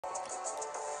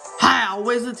How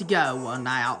is it going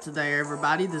out today,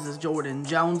 everybody? This is Jordan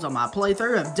Jones on my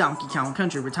playthrough of Donkey Kong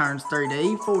Country Returns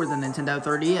 3D for the Nintendo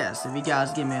 3DS. If you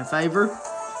guys give me a favor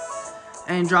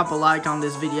and drop a like on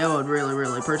this video, I'd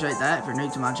really appreciate that. If you're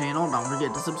new to my channel, don't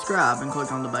forget to subscribe and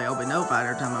click on the bell to be notified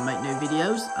every time I make new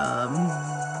videos.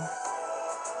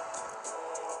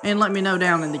 And let me know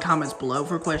down in the comments below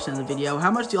for a question in the video.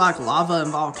 How much do you like lava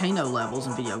and volcano levels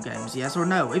in video games? Yes or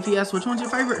no? If yes, which one's your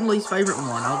favorite and least favorite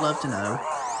one? I'd love to know.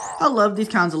 I love these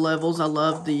kinds of levels. I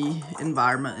love the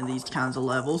environment in these kinds of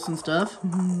levels and stuff.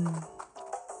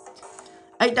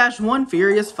 8-1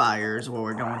 Furious Fire is where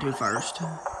we're going to first.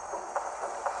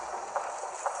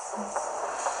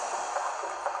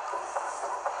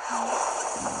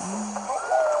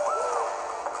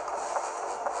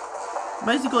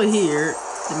 Basically here,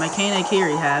 the mechanic here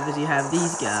you have is you have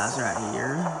these guys right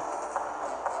here,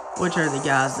 which are the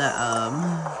guys that,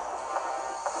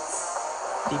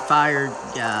 the fire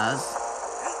guys.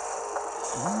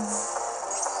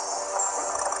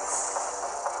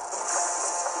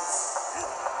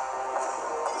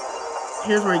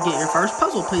 Here's where you get your first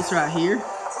puzzle piece right here.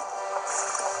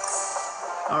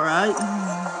 Alright.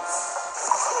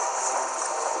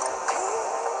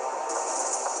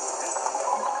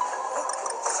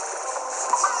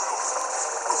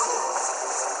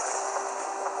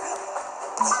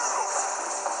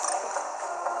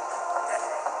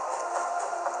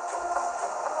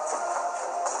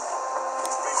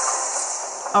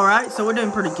 Alright, so we're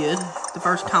doing pretty good. The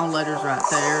first count letter's right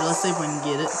there. Let's see if we can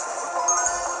get it.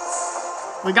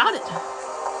 We got it!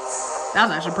 That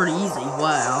was actually pretty easy.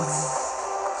 Wow.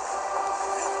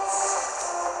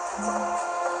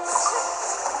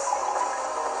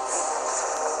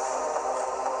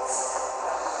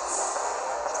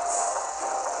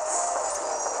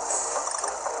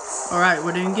 Alright,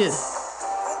 we're doing good.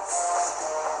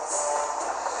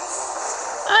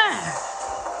 Why?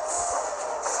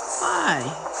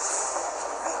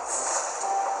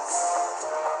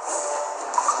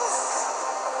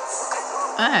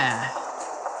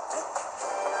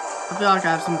 I feel like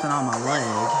I have something on my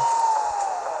leg.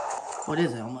 What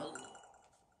is it on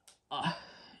my...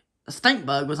 a stink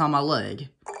bug was on my leg.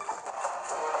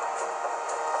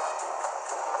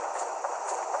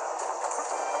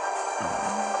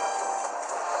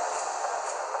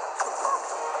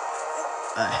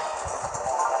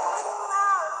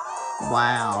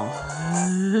 Wow.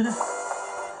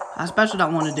 I especially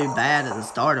don't want to do bad at the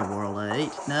start of World 8.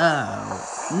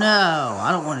 No,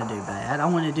 I don't want to do bad. I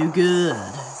want to do good.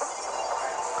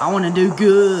 I want to do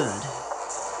good,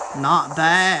 not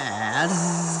bad.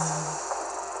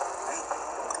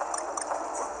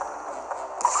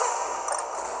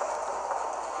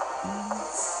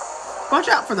 Watch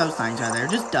out for those things right there.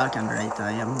 Just duck underneath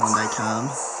them when they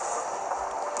come.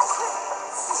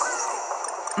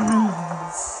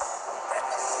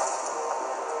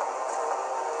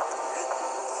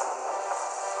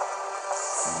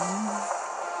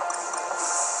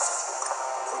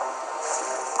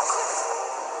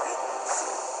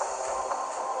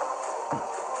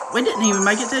 We didn't even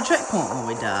make it to the checkpoint when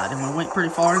we died, and we went pretty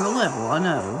far in the level, I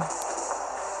know.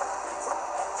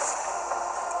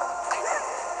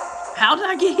 How did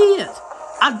I get hit?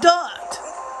 I ducked!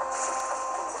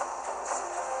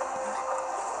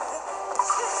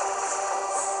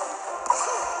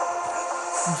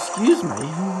 Excuse me.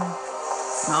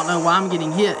 I don't know why I'm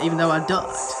getting hit, even though I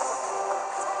ducked.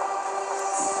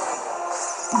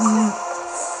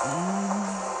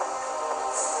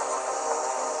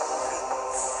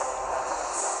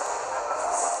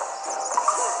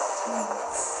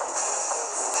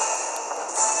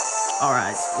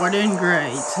 Alright, we're doing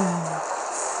great.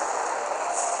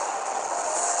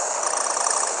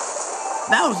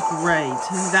 That was great.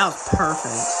 That was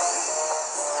perfect.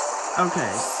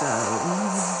 Okay,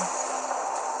 so...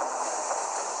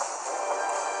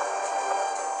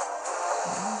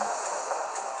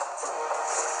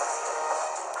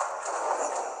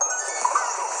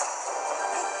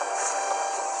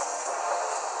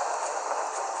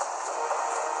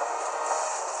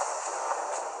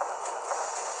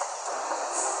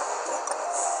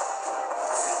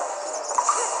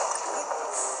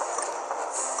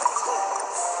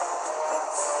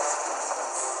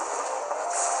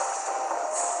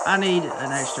 I need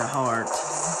an extra heart.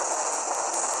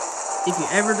 If you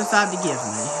ever decide to give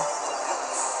me.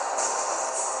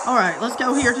 Alright, let's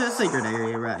go here to the secret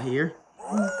area right here.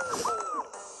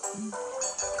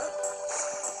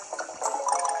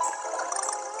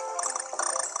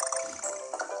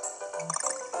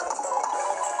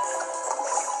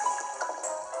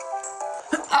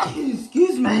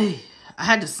 Excuse me. I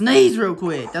had to sneeze real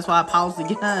quick. That's why I paused the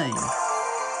game.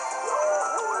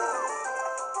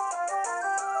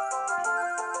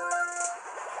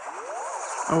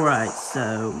 Alright,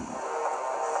 so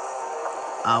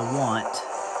I want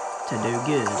to do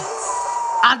good.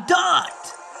 I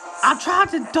ducked! I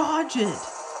tried to dodge it.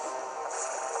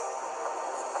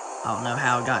 I don't know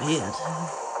how I got hit.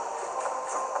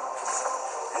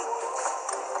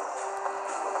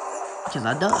 Because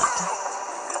I ducked.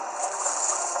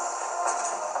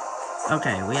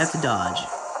 Okay, we have to dodge.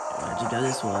 We have to go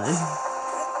this way.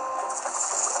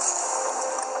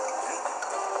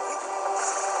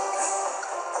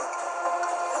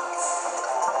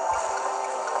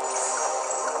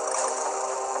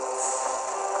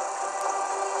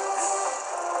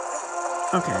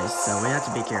 Okay, so we have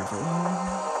to be careful.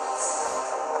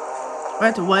 We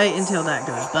have to wait until that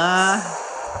goes by.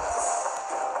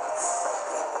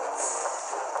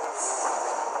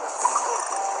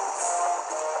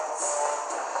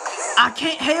 I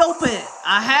can't help it.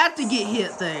 I had to get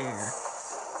hit there.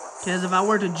 Because if I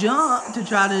were to jump to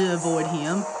try to avoid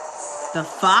him, the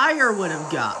fire would have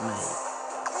got me.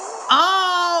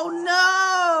 Oh,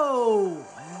 no!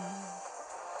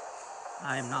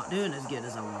 I am not doing as good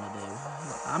as I want to do.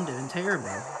 I'm doing terrible.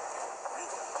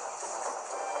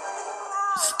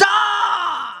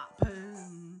 Stop!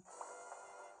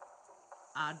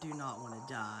 I do not want to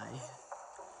die.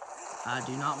 I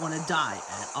do not want to die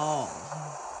at all.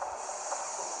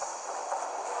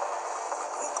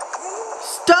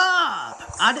 Stop!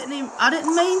 I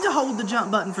didn't mean to hold the jump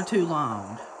button for too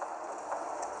long.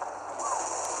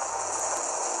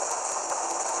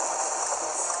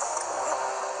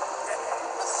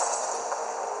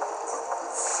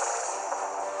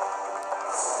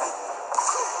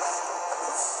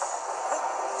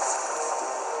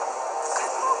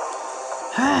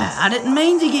 I didn't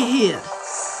mean to get hit.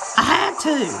 I had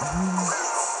to.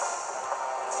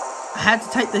 I had to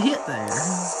take the hit there.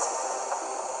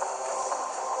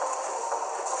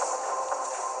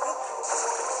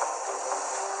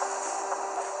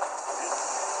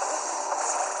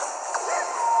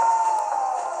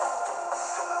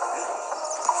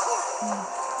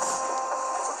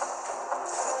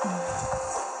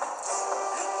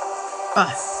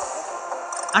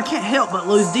 I can't help but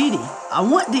lose Dee Dee. I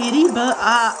want Dee Dee, but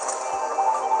I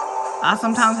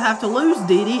sometimes have to lose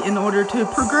Dee Dee in order to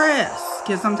progress.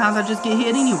 Because sometimes I just get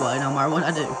hit anyway, no matter what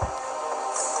I do.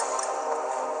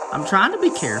 I'm trying to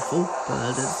be careful, but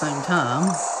at the same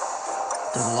time,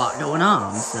 there's a lot going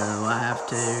on, so I have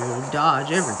to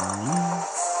dodge everything.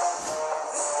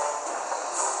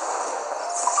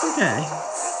 Okay.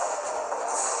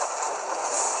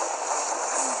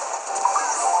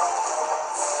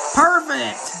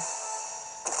 Perfect!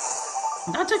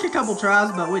 That took a couple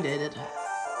tries, but we did it.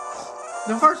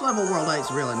 The first level World 8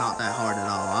 is really not that hard at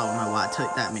all. I don't know why it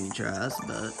took that many tries,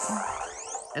 but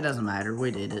it doesn't matter.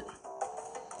 We did it.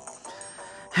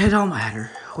 It don't matter.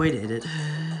 We did it.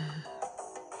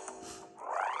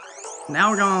 Now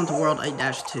we're going on to World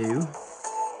 8-2.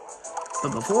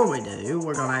 But before we do,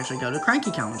 we're going to actually go to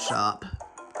Cranky Cone's shop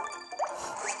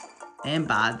and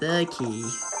buy the key.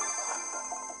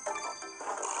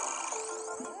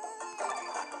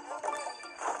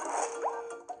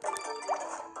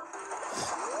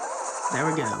 There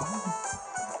we go.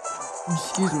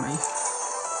 Excuse me.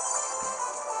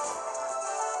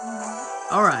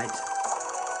 Alright.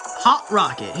 Hot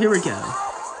Rocket. Here we go.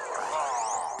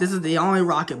 This is the only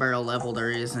rocket barrel level there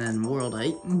is in World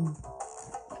 8.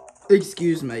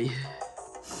 Excuse me.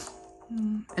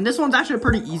 And this one's actually a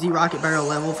pretty easy rocket barrel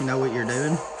level if you know what you're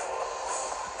doing.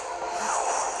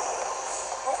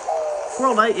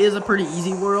 World 8 is a pretty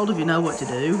easy world if you know what to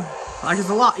do. Like, it's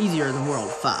a lot easier than World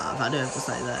 5, I do have to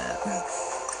say that.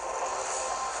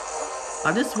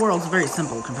 Like, this world's very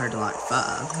simple compared to, like,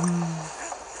 5.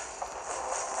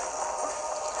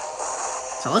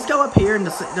 So let's go up here, and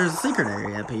there's a secret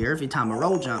area up here if you time a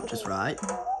roll jump just right.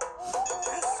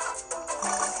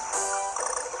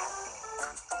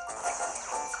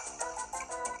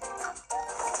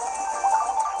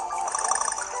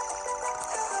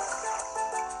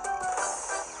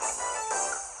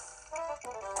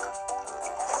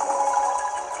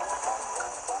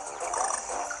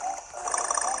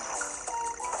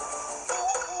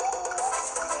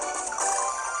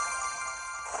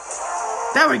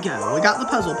 There we go. We got the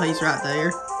puzzle piece right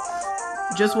there.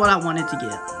 Just what I wanted to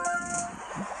get.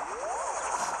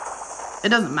 It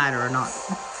doesn't matter or not.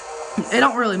 It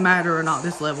don't really matter or not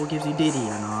this level gives you Diddy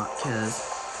or not, because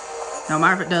no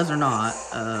matter if it does or not,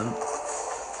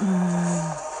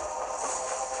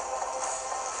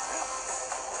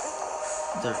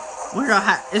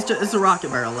 it's a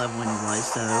rocket barrel level anyway,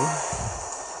 so.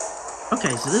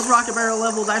 Okay, so this rocket barrel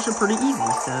level is actually pretty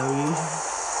easy, so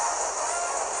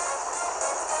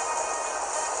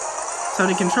So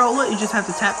to control it, you just have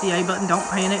to tap the A button. Don't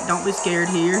panic. Don't be scared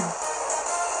here.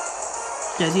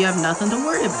 Because you have nothing to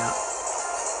worry about.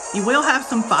 You will have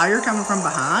some fire coming from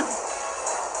behind.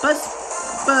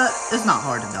 But it's not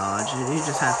hard to dodge. You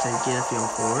just have to get a feel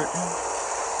for it.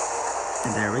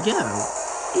 And there we go.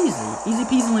 Easy. Easy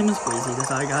peasy lemon squeezy.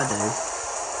 That's all you gotta do.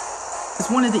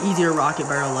 It's one of the easier rocket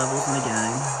barrel levels in the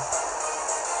game.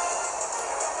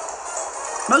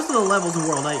 Most of the levels in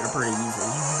World 8 are pretty easy.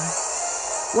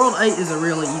 World 8 is a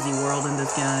really easy world in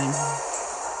this game.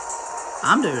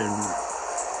 I'm doing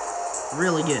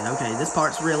really good. Okay, this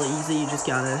part's really easy. You just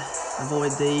gotta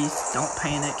avoid these. Don't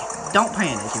panic. Don't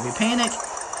panic. If you panic,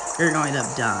 you're going to end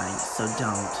up dying. So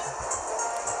don't.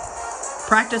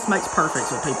 Practice makes perfect,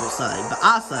 is what people say. But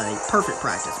I say perfect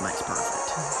practice makes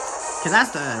perfect. Because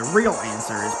that's the real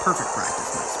answer, is perfect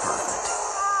practice makes perfect.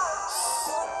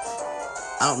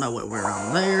 I don't know what we're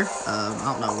on there. I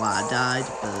don't know why I died,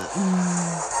 but...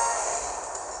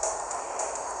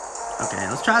 Okay,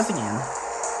 let's try this again.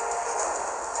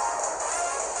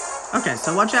 Okay,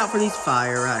 so watch out for these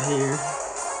fire right here.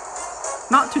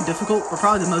 Not too difficult, but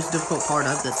probably the most difficult part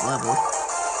of this level.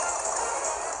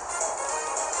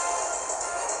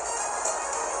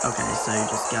 Okay, so you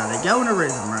just gotta go in a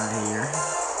rhythm right here.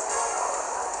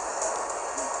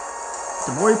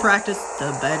 The more you practice,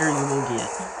 the better you will get.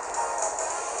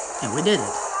 And we did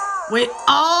it.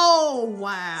 Oh,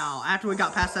 wow. After we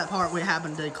got past that part, we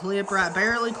happened to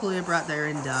barely clip right there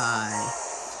and die.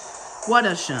 What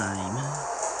a shame.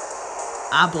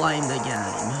 I blame the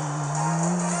game.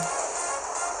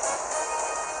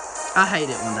 I hate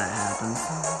it when that happens.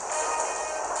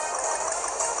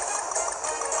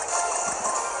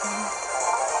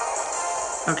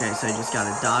 Okay, so you just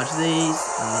gotta dodge these.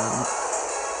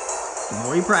 The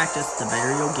more you practice, the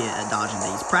better you'll get at dodging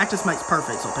these. Practice makes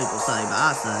perfect, so people say, but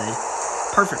I say,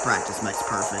 perfect practice makes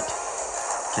perfect.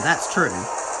 Okay, that's true.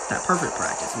 That perfect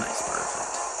practice makes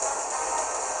perfect.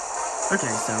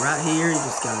 Okay, so right here, you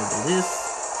just gotta do this.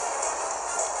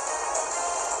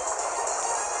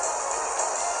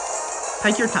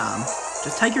 Take your time.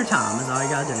 Just take your time is all you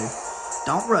gotta do.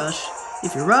 Don't rush.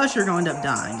 If you rush, you're going to end up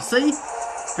dying. See?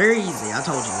 Very easy, I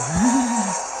told you.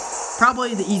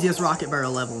 Probably the easiest rocket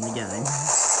barrel level in the game.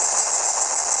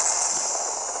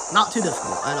 Not too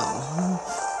difficult at all.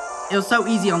 It was so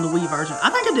easy on the Wii version.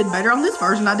 I think I did better on this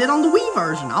version than I did on the Wii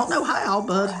version. I don't know how,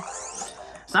 but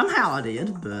somehow I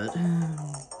did, but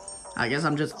I guess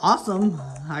I'm just awesome.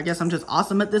 I guess I'm just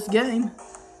awesome at this game.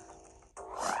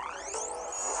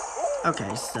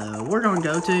 Okay, so we're not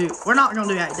going to do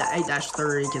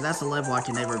 8-3 because that's a level I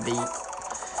can never beat.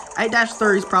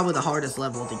 8-3 is probably the hardest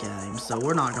level of the game, so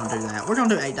we're not going to do that. We're going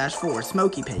to do 8-4,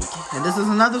 Smoky Peak. And this is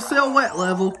another silhouette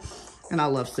level, and I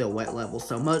love silhouette levels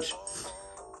so much.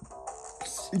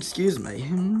 Excuse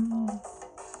me.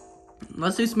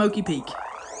 Let's do Smoky Peak.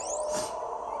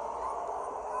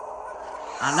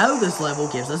 I know this level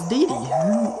gives us Dee Dee.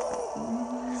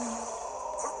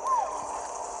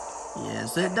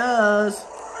 Yes, it does.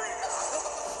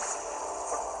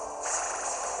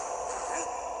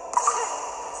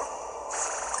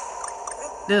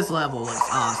 This level looks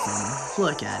awesome.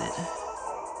 Look at it.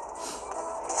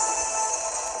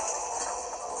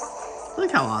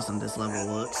 Look how awesome this level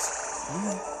looks.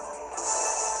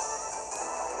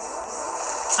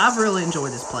 I've really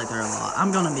enjoyed this playthrough a lot.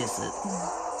 I'm gonna miss it.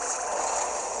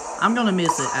 I'm gonna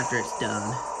miss it after it's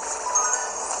done.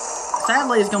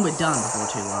 Sadly, it's gonna be done before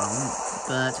too long,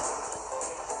 but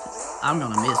I'm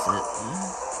gonna miss it.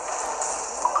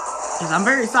 Because I'm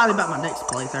very excited about my next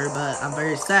playthrough, but I'm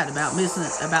very sad about this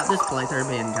playthrough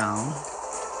being gone.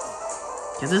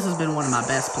 Because this has been one of my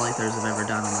best playthroughs I've ever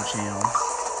done on my channel.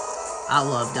 I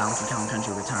love Donkey Kong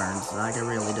Country Returns, like I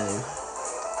really do.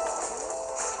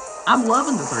 I'm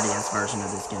loving the 3DS version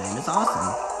of this game, it's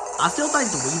awesome. I still think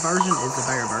the Wii version is the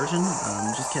better version,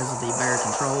 just because of the better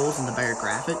controls and the better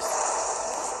graphics.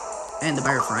 And the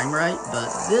better frame rate, but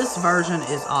this version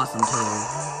is awesome too.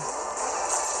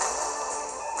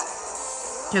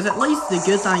 Because at least the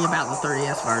good thing about the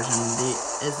 3DS version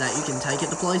is that you can take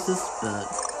it to places, but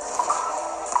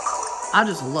I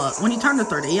just love, when you turn the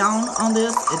 3D on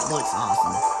this, it looks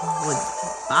awesome.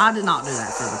 I did not do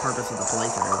that for the purpose of the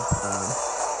playthrough.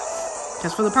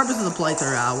 Because for the purpose of the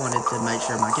playthrough, I wanted to make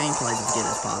sure my gameplay is as good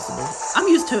as possible. I'm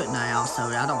used to it now, so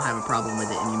I don't have a problem with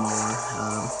it anymore.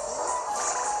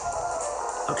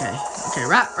 Okay,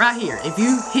 right here. If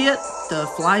you hit the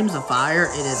flames of fire,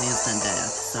 it is instant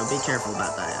death. So be careful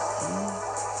about that.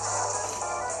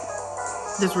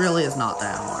 This really is not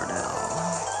that hard at all.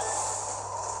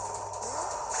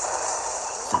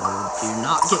 So do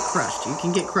not get crushed. You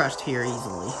can get crushed here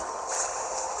easily.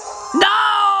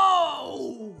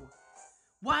 No!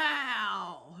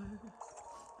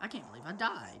 if I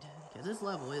died, because this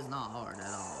level is not hard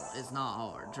at all. It's not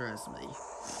hard, trust me.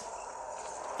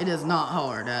 It is not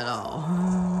hard at all.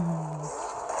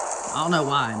 I don't know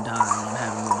why I'm dying and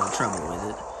having a little bit of trouble with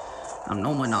it. I'm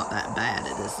normally not that bad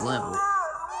at this level.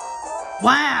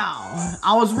 Wow!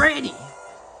 I was ready!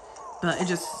 But it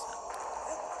just...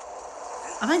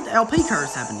 I think the LP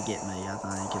curse happened to get me, I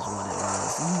think, is what it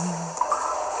was.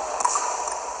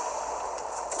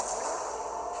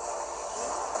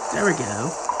 There we go.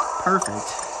 Perfect.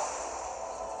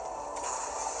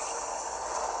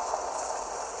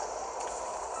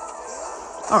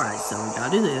 Alright, so we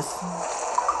gotta do this.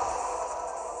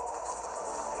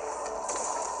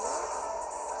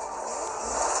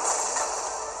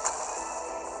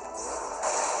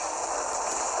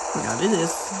 We gotta do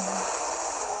this.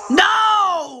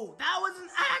 No! That was an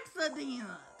accident!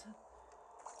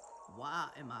 Why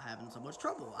am I having so much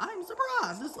trouble? I am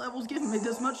surprised this level's giving me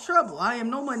this much trouble. I am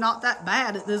normally not that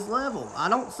bad at this level. I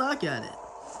don't suck at it.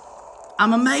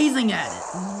 I'm amazing at it.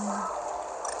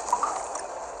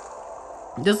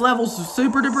 This level's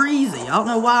super duper easy. I don't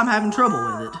know why I'm having trouble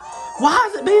with it. Why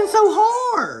is it being so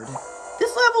hard?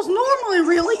 This level's normally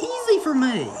really easy for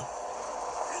me.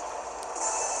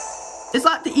 It's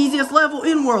like the easiest level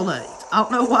in World 8. I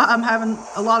don't know why I'm having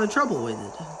a lot of trouble with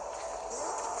it.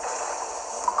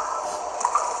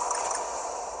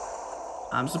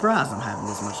 I'm surprised I'm having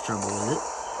this much trouble with it.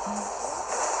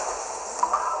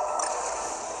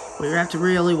 We have to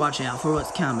really watch out for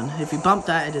what's coming. If you bump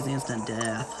that, it is instant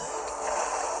death.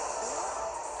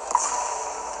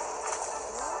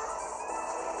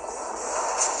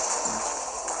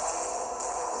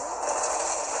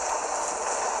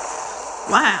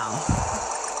 Wow.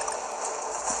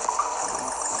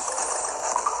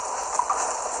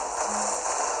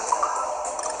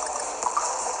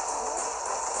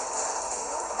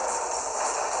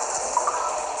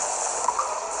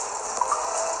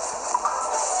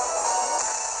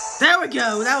 There we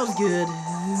go. That was good.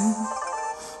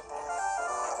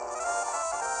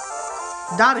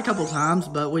 Died a couple times,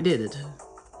 but we did it.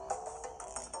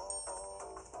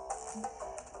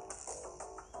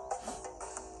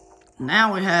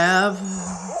 Now we have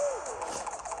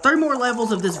 3 more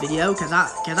levels of this video, cause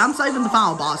I'm saving the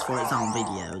final boss for its own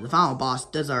video. The final boss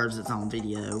deserves its own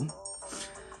video.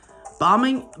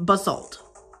 Bombing Basalt.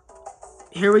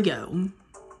 Here we go.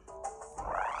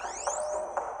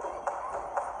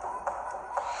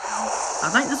 I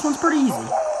think this one's pretty easy.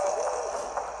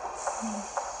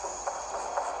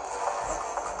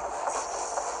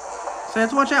 So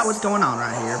let's watch out what's going on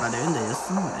right here by doing this.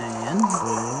 And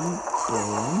boom,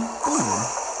 boom, boom.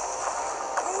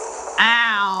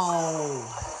 Ow!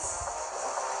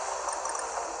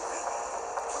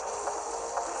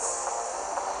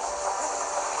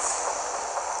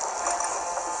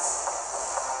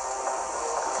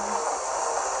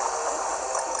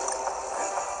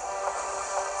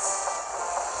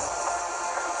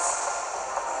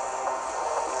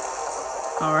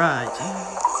 All right.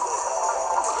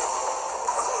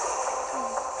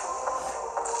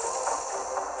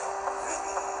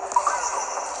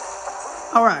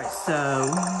 Alright, so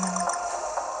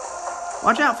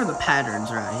watch out for the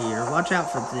patterns right here. Watch out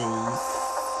for these.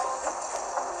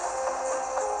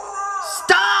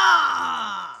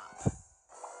 Stop!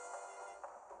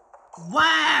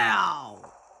 Wow!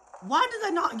 Why did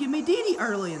they not give me Didi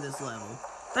early in this level?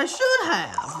 They should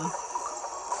have.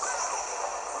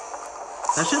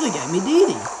 They should have gave me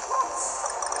Didi.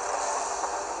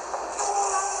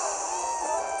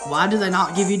 Why do they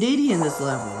not give you Didi in this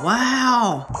level?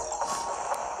 Wow!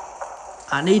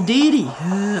 I need Didi.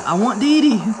 I want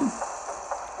Didi.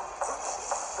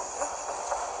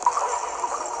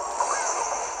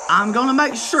 I'm gonna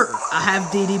make sure I have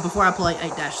Didi before I play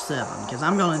 8-7, because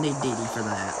I'm gonna need Didi for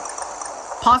that.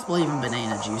 Possibly even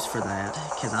banana juice for that,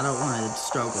 because I don't want to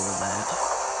struggle with that.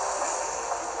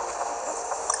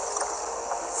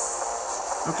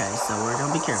 Okay, so we're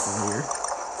gonna be careful here.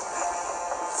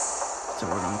 So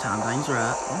we're gonna time things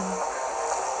right.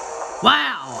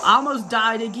 Wow! I almost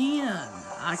died again.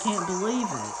 I can't believe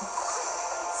it.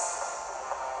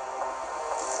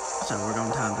 So we're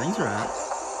gonna time things right.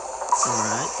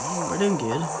 Alright, we're doing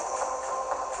good.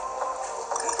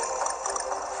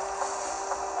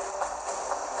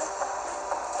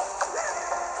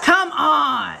 Come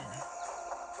on!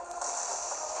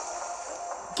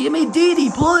 Give me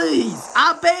Didi, please!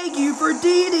 I beg you for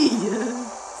Didi!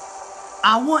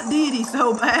 I want Didi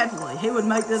so badly. He would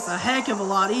make this a heck of a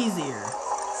lot easier.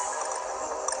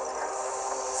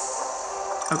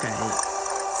 Okay.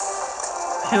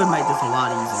 He would make this a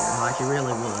lot easier. Like, he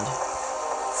really would.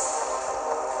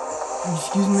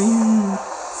 Excuse me.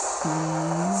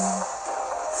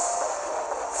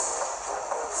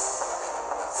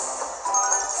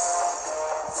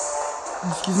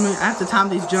 Excuse me, I have to time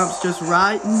these jumps just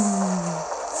right.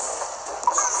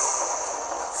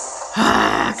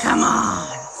 Ah, come on.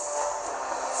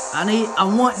 I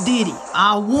want Diddy.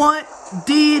 I want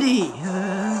Diddy.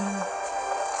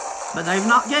 But they've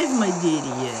not gave me Diddy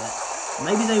yet.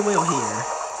 Maybe they will here.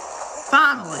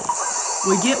 Finally,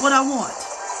 we get what I want.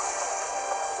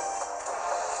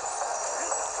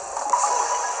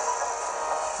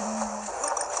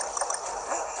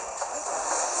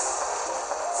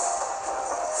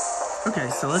 Okay,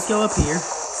 so let's go up here.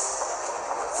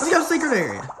 Let's go secret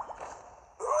area.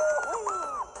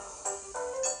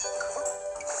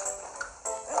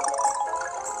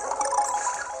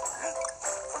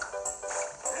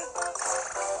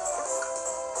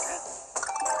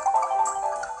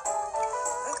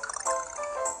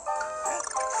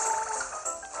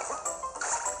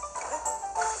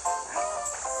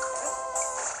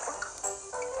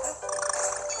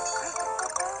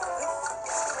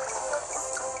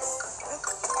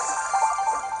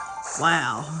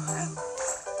 Wow.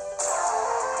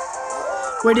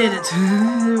 We did it.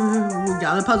 We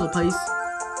got a puzzle piece.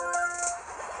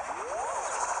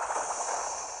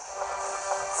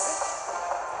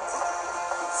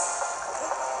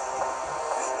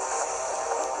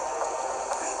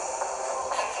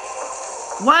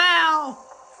 Wow!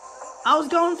 I was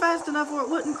going fast enough where it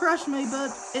wouldn't crush me,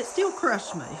 but it still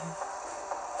crushed me.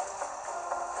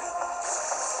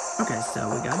 Okay, so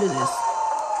we gotta do this.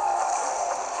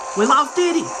 We lost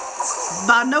Diddy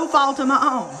by no fault of my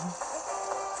own.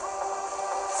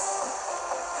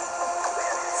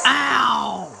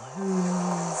 Ow!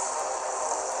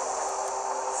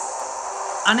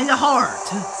 I need a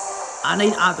heart. I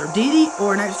need either Diddy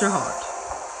or an extra heart.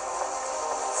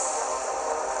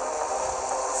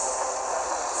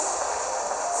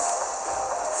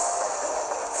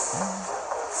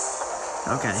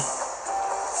 Okay.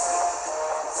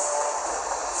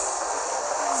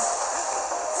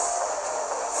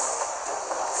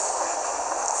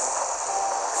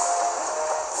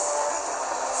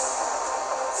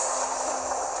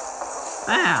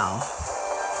 Ow.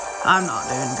 I'm not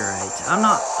doing great. I'm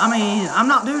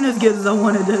not doing as good as I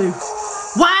want to do.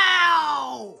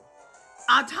 Wow!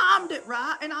 I timed it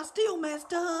right and I still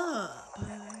messed up.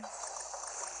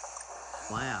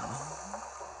 Wow.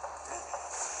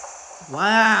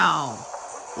 Wow.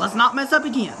 Let's not mess up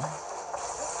again.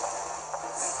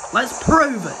 Let's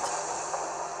prove it.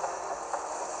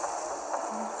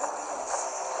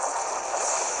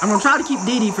 I'm going to try to keep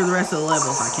Diddy for the rest of the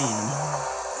level if I can.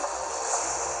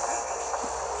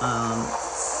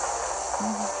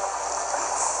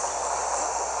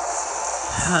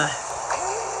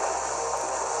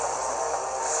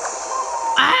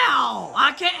 Ow!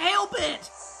 I can't help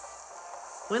it!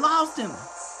 We lost him.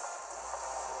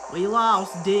 We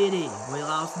lost Diddy. We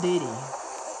lost Diddy.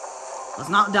 Let's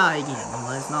not die again.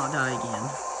 Let's not die again.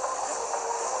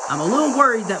 I'm a little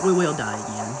worried that we will die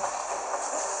again.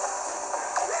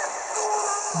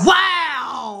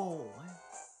 Wow!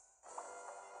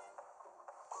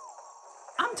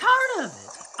 I'm tired of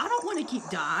it. I don't want to keep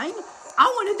dying. I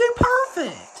want to do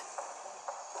perfect.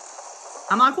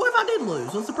 I'm like, what if I did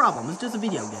lose? What's the problem? It's just a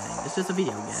video game. It's just a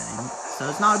video game. So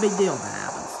it's not a big deal if that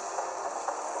happens.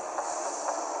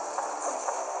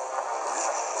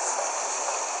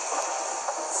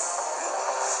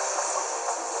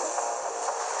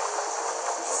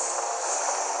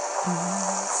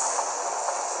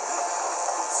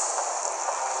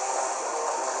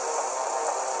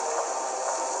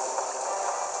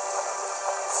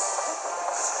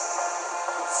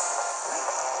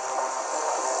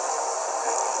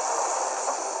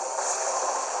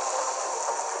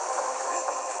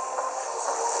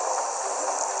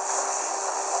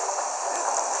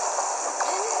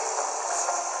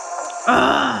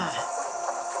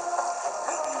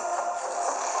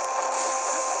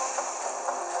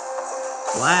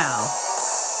 Wow.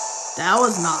 That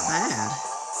was not bad.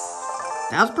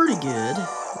 That was pretty good.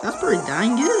 That's pretty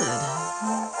dang good.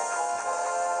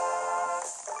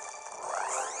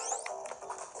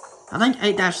 I think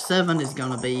 8-7 is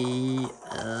gonna be,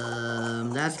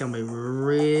 that's gonna be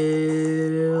really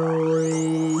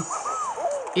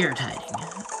irritating.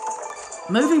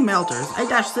 Moving melters,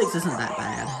 8-6 isn't that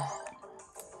bad.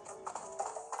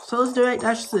 So let's do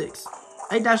 8-6.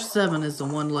 8-7 is the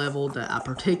one level that I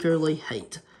particularly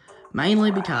hate.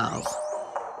 Mainly because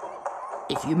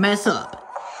if you mess up,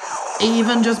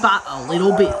 even just by a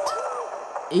little bit,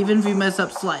 even if you mess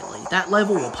up slightly, that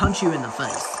level will punch you in the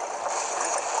face.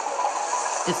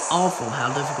 It's awful how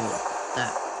difficult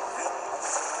that,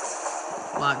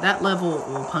 like, that level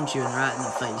will punch you right in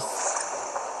the face.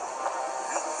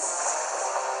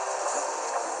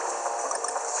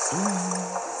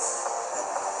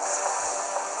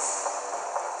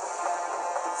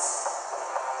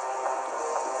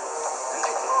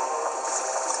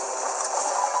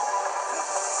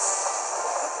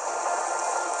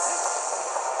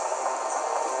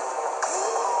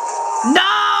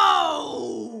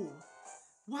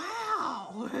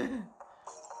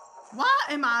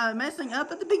 by messing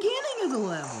up at the beginning of the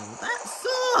level. That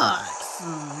sucks.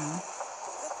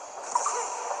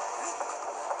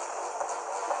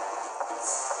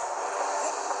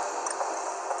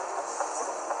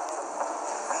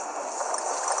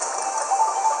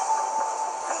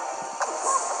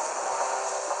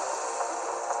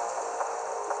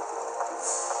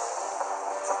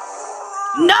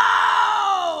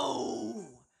 No!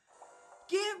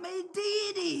 Give me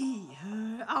Diddy!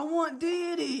 I want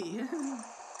Diddy!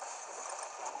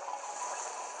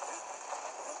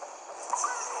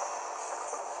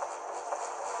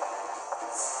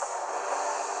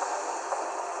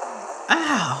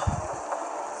 Ow!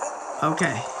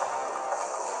 Okay.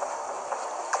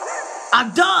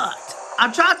 I ducked! I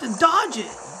tried to dodge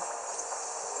it!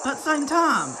 But at the same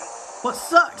time, what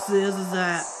sucks is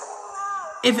that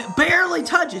if it barely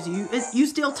touches you, you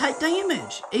still take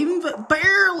damage. Even if it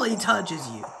barely touches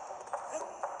you.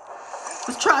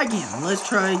 Let's try again. Let's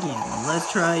try again.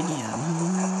 Let's try again.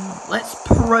 Let's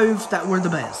prove that we're the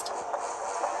best.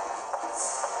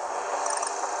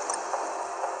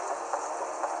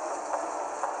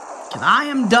 Because I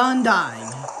am done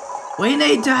dying. We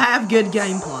need to have good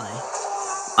gameplay.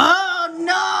 Oh,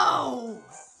 no!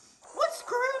 What's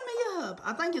screwing me up?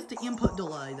 I think it's the input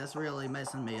delay that's really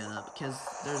messing me up. Because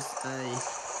there's a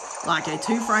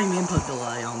 2-frame input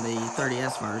delay on the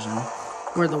 3DS version.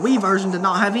 Where the Wii version did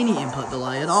not have any input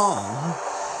delay at all.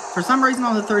 For some reason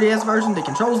on the 3DS version, the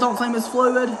controls don't seem as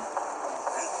fluid.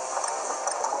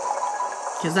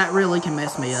 Because that really can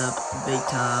mess me up big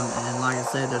time. And like I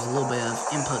said, there's a little bit of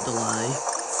input delay.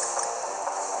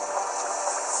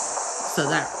 So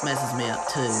that messes me up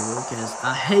too. Because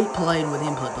I hate playing with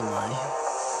input delay.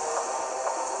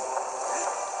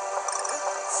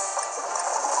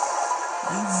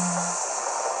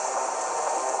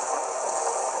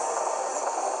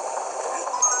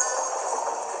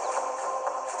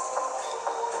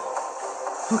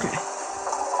 Okay,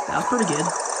 that was pretty good.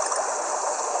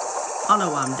 I don't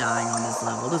know why I'm dying on this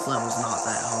level. This level's not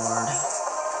that hard.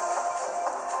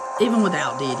 Even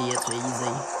without Diddy, it's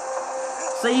easy.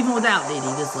 So even without Diddy,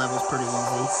 this level's pretty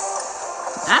easy.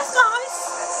 That's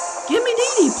nice! Give me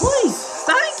Diddy, please!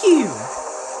 Thank you!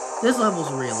 This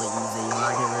level's really easy.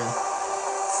 Like it really...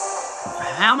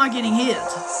 How am I getting hit?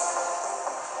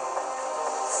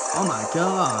 Oh my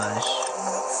gosh.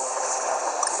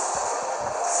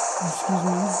 Excuse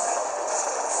me.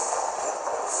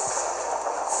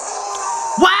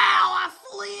 Wow, I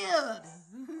slid!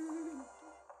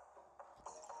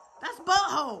 That's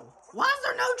Butthole. Why is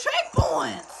there no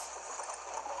checkpoints?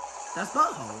 That's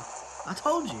Butthole. I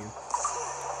told you.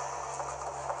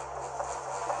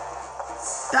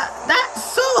 That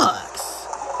sucks.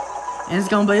 And it's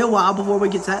gonna be a while before we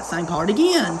get to that same part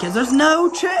again, because there's no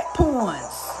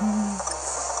checkpoints.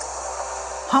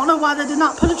 I don't know why they did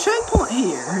not put a checkpoint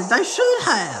here. They should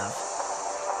have.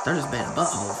 They're just being a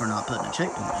butthole for not putting a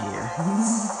checkpoint here.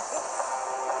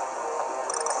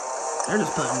 They're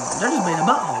just being a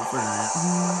butthole for that.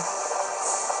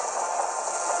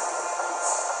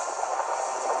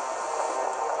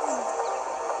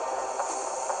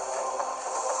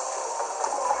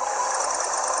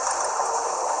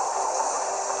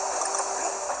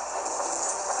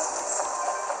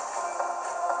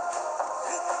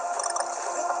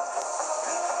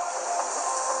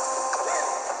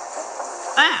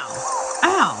 Ow!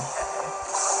 Ow!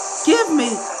 Give me...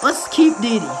 Let's keep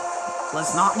Diddy.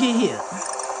 Let's not get hit.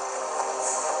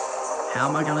 How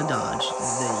am I gonna dodge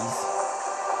these?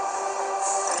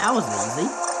 That was easy.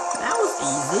 That was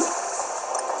easy.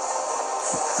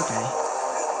 Okay.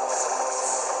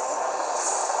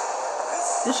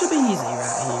 This should be easy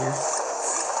right here.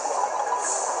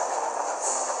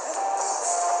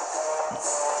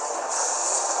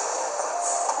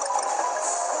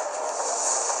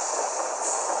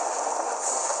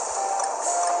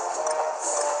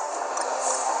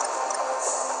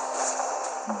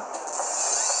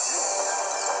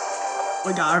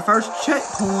 We got our first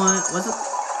checkpoint, was it?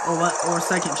 Or what? Or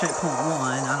second checkpoint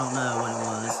 1, I don't know what it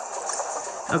was.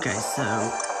 Okay, so,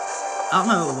 I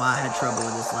don't know why I had trouble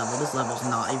with this level. This level's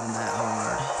not even that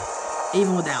hard.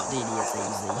 Even without Diddy, it's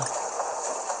easy.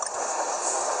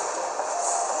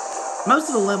 Most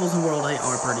of the levels in World 8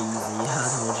 are pretty easy, I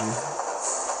told you.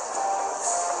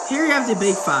 Here you have the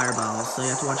big fireballs, so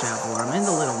you have to watch out for them, and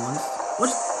the little ones.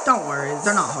 Which, don't worry,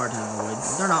 they're not hard to avoid.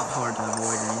 They're not hard to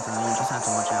avoid or anything, you just have to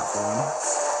watch out for them.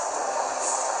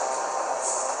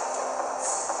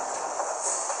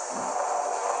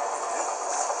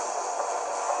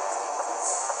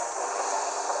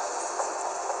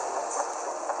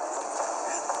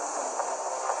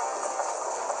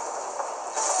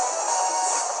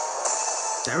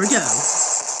 There we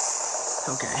go.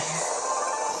 Okay.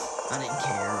 I didn't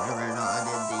care whether or not I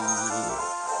did the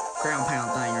ground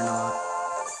pound thing or not.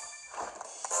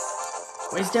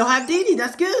 We still have Didi.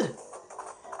 That's good.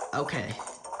 Okay.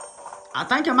 I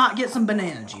think I might get some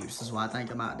banana juice is what I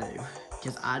think I might do.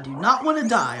 Because I do not want to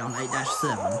die on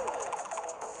 8-7.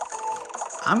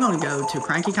 I'm going to go to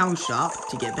Cranky Kong's shop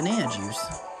to get banana juice.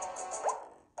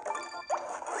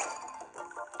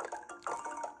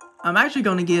 I'm actually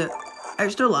going to get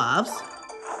extra lives.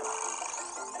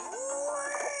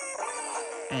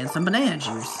 And some banana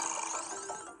juice.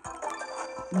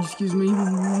 Excuse me.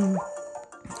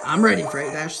 I'm ready for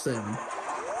 8-7.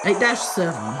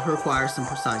 8-7 requires some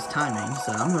precise timing,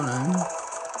 so I'm gonna...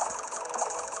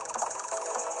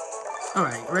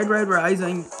 Alright, Red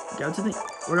Rising,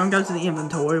 we're gonna go to the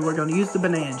inventory, we're gonna use the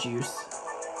banana juice.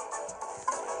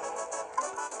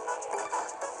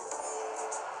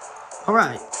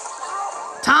 Alright,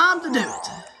 time to do it.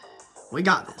 We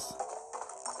got this.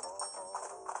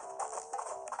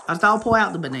 I'll pour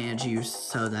out the banana juice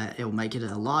so that it'll make it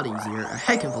a lot easier, a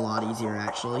heck of a lot easier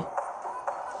actually.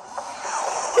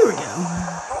 Here we go.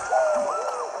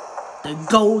 The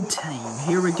gold team.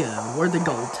 Here we go. We're the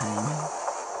gold team.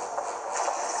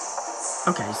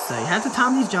 Okay, so you have to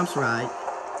time these jumps right.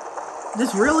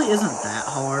 This really isn't that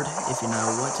hard if you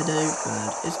know what to do,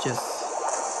 but it's just...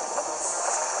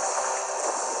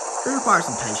 It requires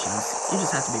some patience. You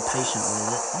just have to be patient with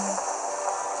it.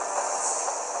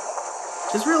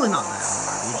 It's really not that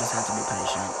hard. You just have to be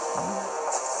patient.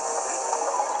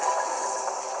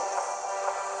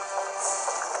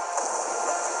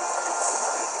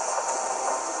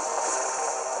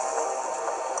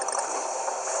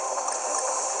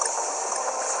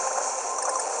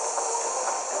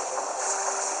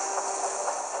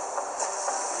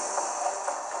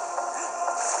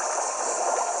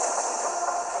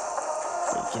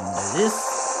 Can do this.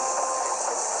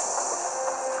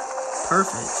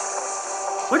 Perfect.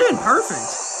 We're doing perfect.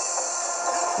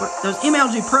 Those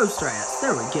MLG Pro strats.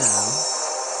 There we go.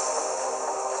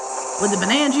 With the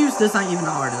banana juice, this ain't even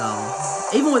hard at all.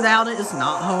 Even without it, it's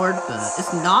not hard, but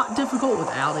it's not difficult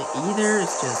without it either.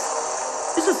 It's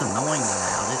just annoying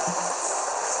without it.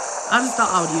 I just thought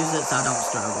I would use it so I don't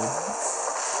struggle.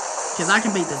 Because I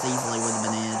can beat this easily with the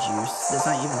banana juice. This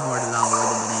ain't even hard at all with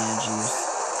the banana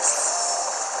juice.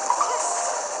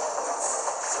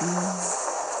 I'm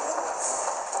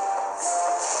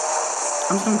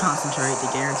just going to concentrate to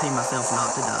guarantee myself not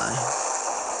to die.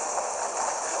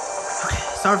 Okay,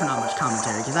 sorry for not much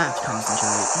commentary, because I have to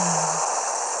concentrate.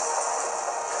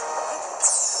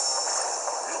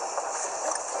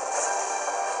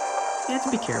 You have to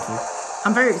be careful.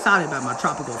 I'm very excited about my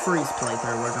Tropical Freeze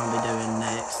playthrough we're going to be doing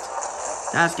next.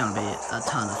 That's going to be a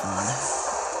ton of fun.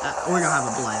 We're going to have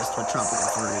a blast with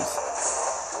Tropical Freeze.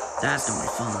 That's going to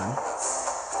be fun.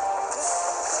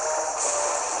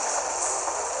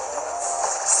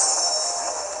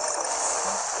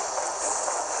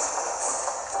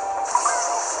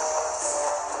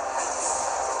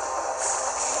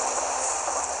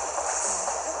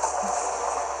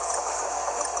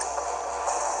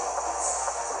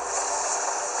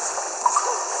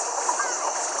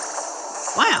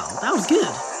 Wow, that was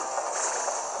good.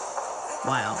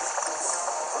 Wow.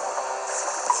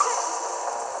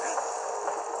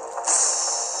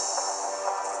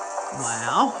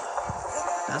 Wow.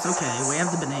 That's okay. We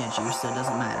have the banana juice, so it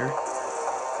doesn't matter.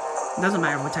 It doesn't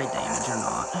matter if we take damage or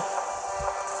not.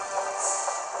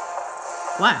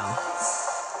 Wow.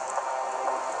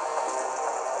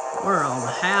 We're on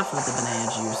half of the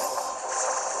banana juice.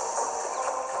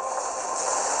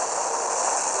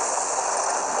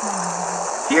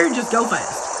 Here, just go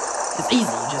fast. It's easy,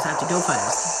 you just have to go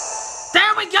fast.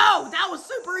 There we go! That was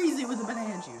super easy with the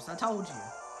banana juice, I told you.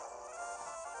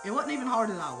 It wasn't even hard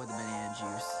at all with the banana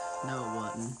juice. No, it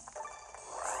wasn't.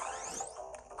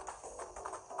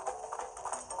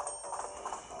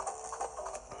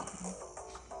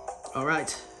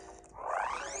 Alright.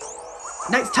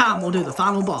 Next time, we'll do the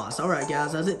final boss. Alright,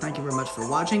 guys, that's it. Thank you very much for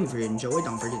watching. If you enjoyed,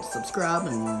 don't forget to subscribe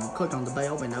and click on the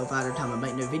bell to be notified every time I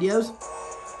make new videos.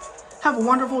 Have a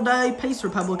wonderful day. Peace,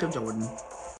 Republic of Jordan.